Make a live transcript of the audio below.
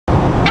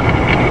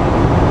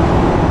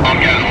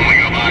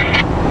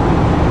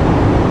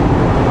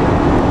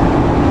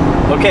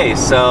Okay,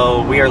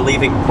 so we are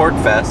leaving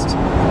PorcFest,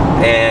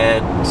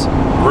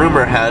 and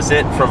rumor has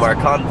it from our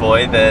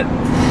convoy that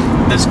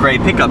this gray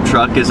pickup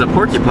truck is a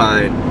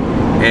porcupine,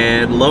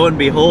 and lo and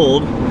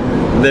behold,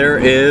 there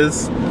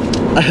is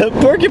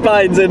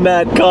porcupines in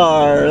that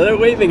car. They're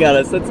waving at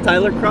us. That's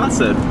Tyler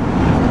Crossen.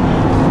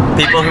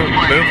 People who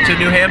moved to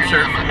New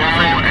Hampshire from